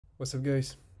What's up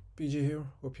guys, PJ here,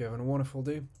 hope you're having a wonderful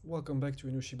day. Welcome back to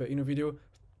a new Shiba Inu video.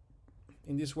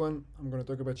 In this one, I'm going to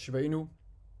talk about Shiba Inu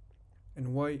and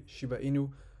why Shiba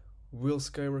Inu will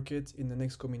skyrocket in the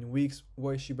next coming weeks,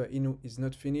 why Shiba Inu is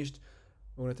not finished.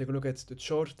 I'm going to take a look at the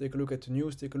chart, take a look at the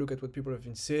news, take a look at what people have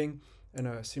been saying,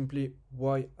 and simply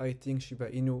why I think Shiba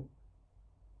Inu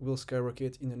will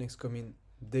skyrocket in the next coming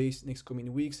days, next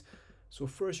coming weeks. So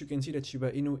first you can see that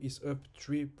Shiba Inu is up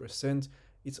 3%.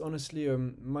 It's honestly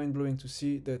mind-blowing to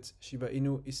see that Shiba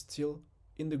Inu is still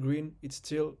in the green, it's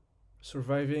still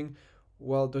surviving,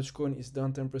 while Dogecoin is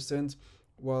down 10%,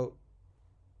 while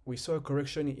we saw a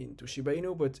correction into Shiba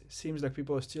Inu, but seems like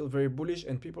people are still very bullish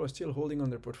and people are still holding on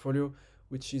their portfolio,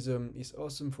 which is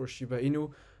awesome for Shiba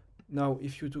Inu. Now,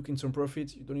 if you took in some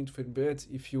profit, you don't need to feel bad.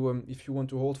 If you want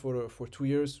to hold for 2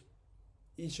 years,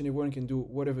 each and everyone can do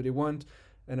whatever they want,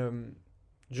 and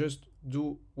just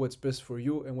do what's best for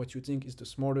you and what you think is the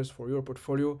smartest for your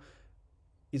portfolio.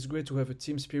 It's great to have a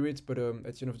team spirit, but at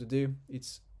the end of the day,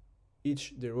 it's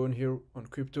each their own here on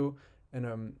crypto,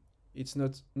 and it's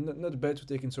not bad to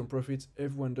take in some profits.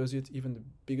 Everyone does it, even the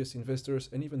biggest investors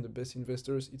and even the best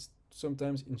investors. It's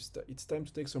sometimes it's time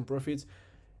to take some profits.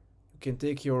 You can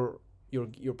take your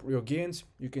gains,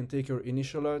 you can take your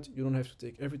initial out, you don't have to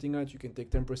take everything out, you can take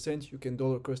 10%, you can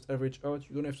dollar cost average out,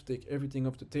 you don't have to take everything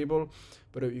off the table,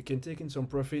 but you can take in some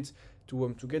profits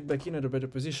to get back in at a better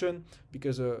position,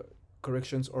 because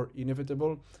corrections are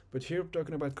inevitable. But here,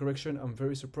 talking about correction, I'm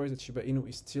very surprised that Shiba Inu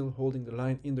is still holding the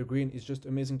line in the green. It's just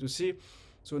amazing to see.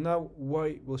 So now,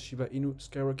 why will Shiba Inu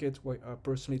skyrocket? Why I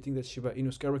personally think that Shiba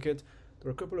Inu skyrocket? There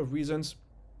are a couple of reasons.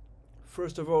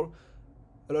 First of all,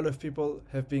 a lot of people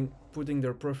have been putting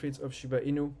their profits of Shiba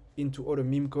Inu into other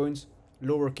meme coins,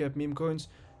 lower cap meme coins.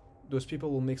 Those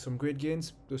people will make some great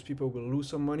gains. Those people will lose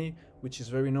some money, which is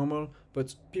very normal.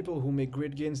 But people who make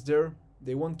great gains there,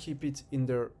 they won't keep it in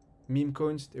their meme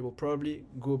coins. They will probably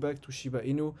go back to Shiba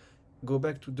Inu, go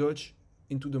back to Doge,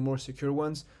 into the more secure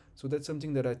ones. So that's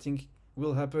something that I think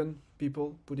will happen.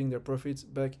 People putting their profits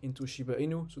back into Shiba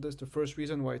Inu. So that's the first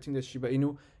reason why I think that Shiba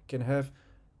Inu can have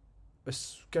a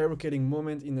skyrocketing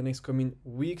moment in the next coming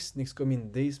weeks, next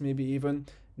coming days, maybe even.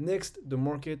 Next, the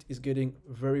market is getting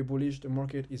very bullish. The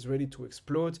market is ready to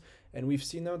explode, and we've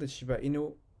seen now that Shiba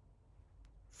Inu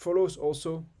follows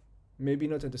also, maybe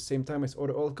not at the same time as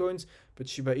other altcoins, but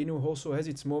Shiba Inu also has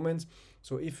its moments.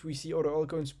 So if we see other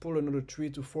altcoins pull another 3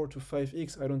 to 4 to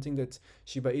 5x, I don't think that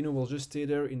Shiba Inu will just stay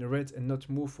there in the red and not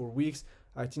move for weeks.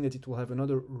 I think that it will have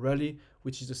another rally,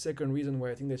 which is the second reason why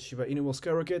I think that Shiba Inu will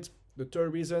skyrocket. The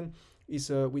third reason is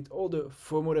with all the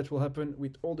FOMO that will happen,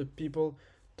 with all the people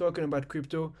talking about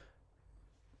crypto,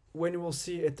 when we'll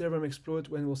see Ethereum explode,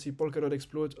 when we'll see Polkadot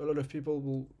explode, a lot of people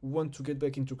will want to get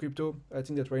back into crypto. I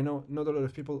think that right now, not a lot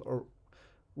of people are.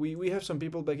 We have some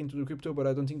people back into the crypto, but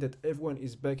I don't think that everyone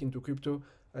is back into crypto.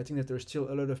 I think that there's still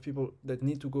a lot of people that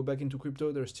need to go back into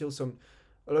crypto. There's still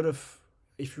a lot of,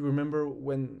 if you remember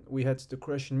when we had the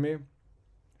crash in May,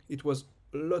 it was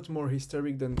a lot more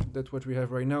hysteric than what we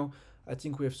have right now. I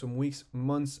think we have some weeks,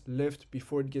 months left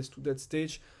before it gets to that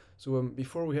stage. So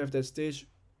before we have that stage,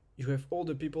 you have all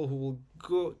the people who will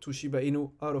go to Shiba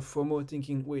Inu out of FOMO,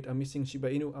 thinking, wait, I'm missing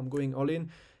Shiba Inu, I'm going all in.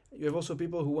 You have also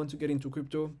people who want to get into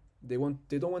crypto. They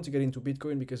don't want to get into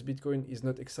Bitcoin because Bitcoin is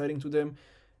not exciting to them.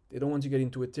 They don't want to get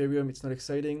into Ethereum, it's not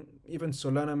exciting. Even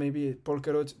Solana, maybe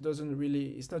Polkadot,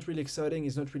 it's not really exciting,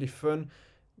 it's not really fun.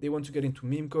 They want to get into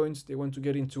meme coins, they want to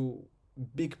get into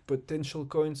big potential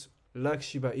coins like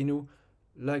Shiba Inu,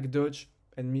 like Doge,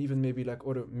 and even maybe like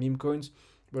other meme coins.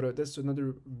 But that's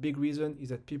another big reason, is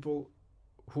that people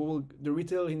the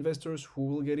retail investors who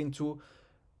will get into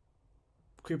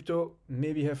crypto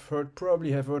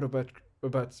probably have heard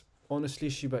about honestly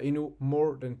Shiba Inu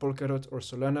more than Polkadot or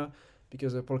Solana,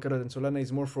 because Polkadot and Solana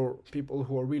is more for people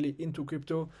who are really into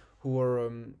crypto, who are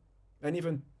and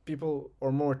even people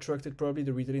are more attracted, probably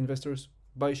the retail investors,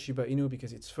 by Shiba Inu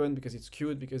because it's fun, because it's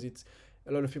cute, because it's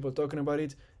a lot of people talking about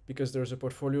it, because there's a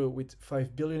portfolio with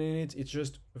 5 billion in it. It's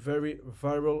just very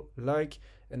viral like,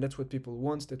 and that's what people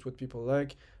want, that's what people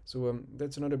like. So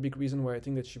that's another big reason why I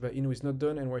think that Shiba Inu is not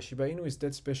done, and why Shiba Inu is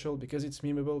that special, because it's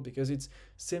memeable, because it's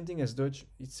same thing as Doge.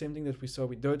 It's same thing that we saw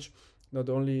with Doge. Now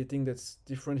the only thing that's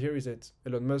different here is that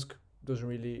Elon Musk doesn't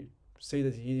really say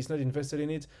that he's not invested in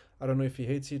it. I don't know if he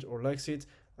hates it or likes it.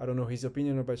 I don't know his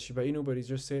opinion about Shiba Inu, but he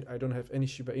just said, I don't have any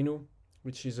Shiba Inu,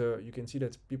 which is you can see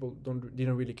that people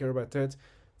didn't really care about that.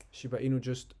 Shiba Inu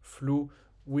just flew,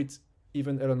 with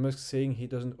even Elon Musk saying he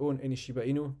doesn't own any Shiba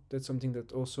Inu. That's something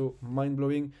that also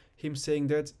mind-blowing. Him saying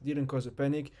that didn't cause a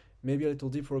panic, maybe a little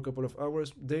dip for a couple of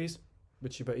hours, days,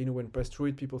 but Shiba Inu went past through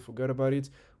it, people forgot about it,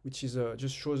 which is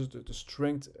just shows the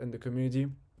strength and the community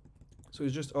So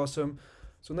it's just awesome.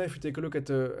 So now if you take a look at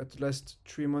the last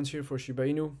 3 months here for Shiba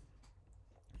Inu,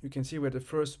 you can see where the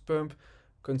first pump,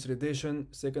 consolidation,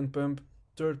 second pump,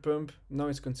 third pump, now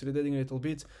it's consolidating a little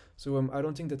bit. So I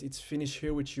don't think that it's finished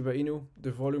here with Shiba Inu.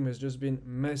 The volume has just been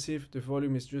massive. The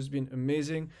volume has just been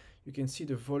amazing. You can see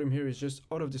the volume here is just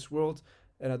out of this world,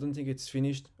 and I don't think it's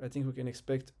finished. I think we can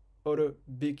expect other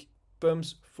big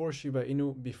pumps for Shiba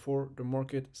Inu before the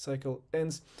market cycle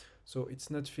ends. So it's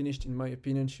not finished in my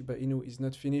opinion. Shiba Inu is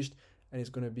not finished, and it's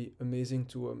going to be amazing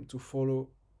to follow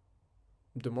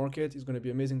the market. It's going to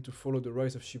be amazing to follow the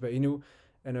rise of Shiba Inu,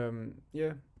 and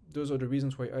yeah, those are the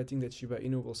reasons why I think that Shiba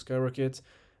Inu will skyrocket.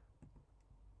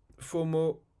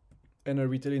 FOMO and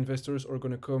retail investors are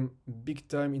going to come big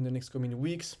time in the next coming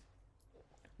weeks,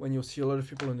 when you'll see a lot of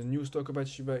people on the news talk about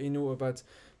Shiba Inu, about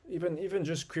even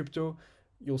just crypto.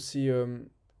 You'll see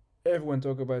everyone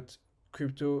talk about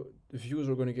crypto. The views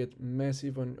are going to get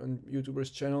massive on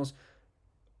YouTubers' channels.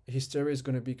 Hysteria is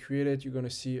going to be created. You're going to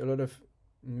see a lot of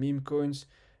meme coins.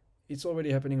 It's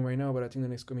already happening right now, but I think the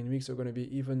next coming weeks are going to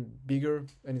be even bigger,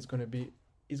 and it's going to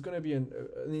be an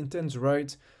intense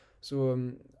ride. So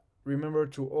remember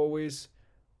to always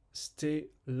stay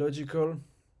logical,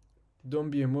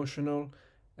 don't be emotional,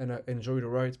 and enjoy the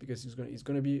ride, because it's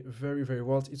going to be very, very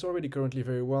wild. It's already currently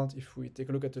very wild. If we take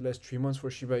a look at the last 3 months for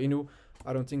Shiba Inu,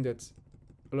 I don't think that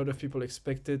a lot of people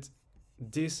expected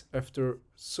this after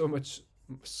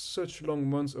such long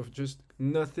months of just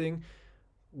nothing.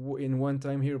 In one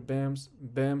time here,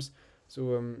 bams.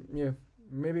 So yeah,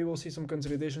 maybe we'll see some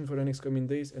consolidation for the next coming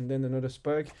days, and then another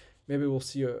spike. Maybe we'll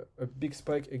see a big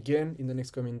spike again in the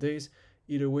next coming days.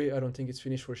 Either way, I don't think it's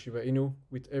finished for Shiba Inu.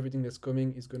 With everything that's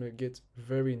coming, it's gonna get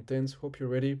very intense. Hope you're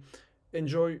ready.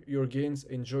 Enjoy your gains,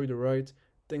 enjoy the ride.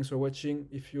 Thanks for watching.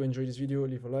 If you enjoyed this video,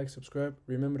 leave a like, subscribe.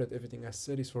 Remember that everything I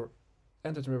said is for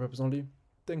entertainment purposes only.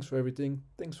 Thanks for everything,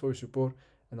 thanks for your support,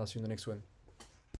 and I'll see you in the next one.